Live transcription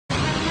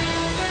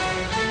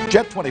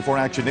Jet 24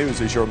 Action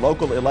News is your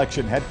local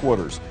election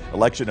headquarters.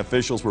 Election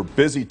officials were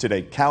busy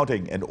today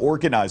counting and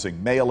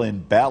organizing mail-in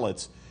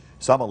ballots.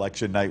 Some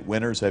election night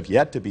winners have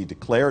yet to be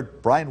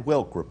declared. Brian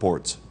Wilk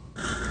reports.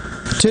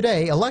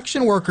 Today,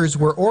 election workers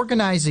were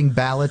organizing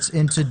ballots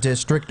into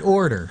district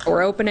order.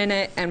 We're opening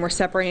it and we're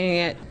separating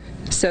it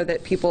so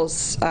that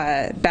people's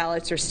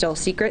ballots are still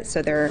secret,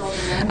 so their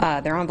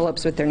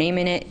envelopes with their name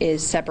in it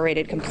is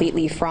separated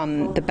completely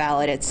from the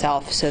ballot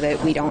itself so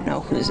that we don't know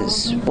whose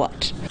is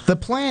what. The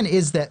plan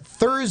is that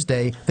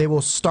Thursday they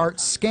will start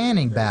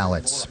scanning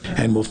ballots.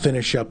 And we'll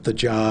finish up the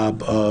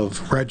job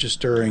of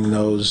registering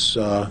those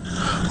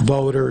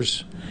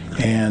voters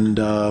and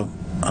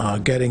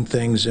getting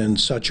things in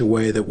such a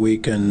way that we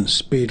can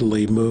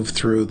speedily move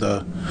through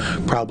the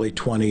probably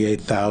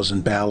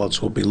 28,000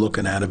 ballots we'll be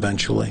looking at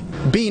eventually.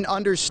 Being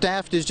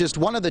understaffed is just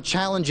one of the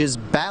challenges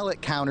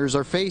ballot counters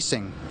are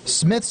facing.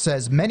 Smith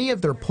says many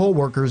of their poll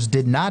workers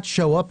did not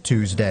show up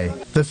Tuesday.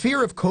 The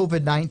fear of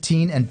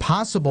COVID-19 and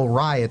possible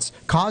riots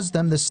caused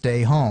them to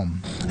stay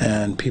home.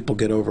 And people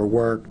get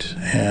overworked,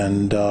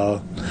 and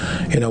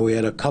we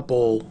had a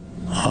couple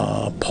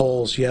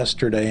polls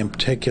yesterday in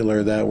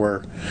particular that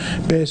were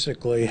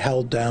basically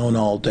held down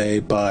all day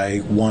by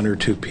one or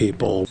two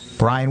people.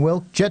 Brian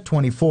Wilk, Jet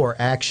 24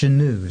 Action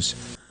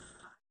News.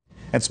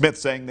 And Smith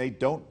saying they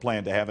don't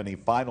plan to have any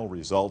final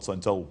results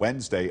until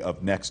Wednesday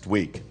of next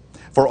week.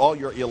 For all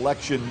your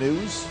election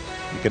news,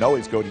 you can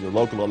always go to your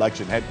local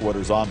election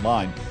headquarters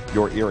online,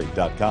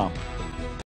 YourErie.com.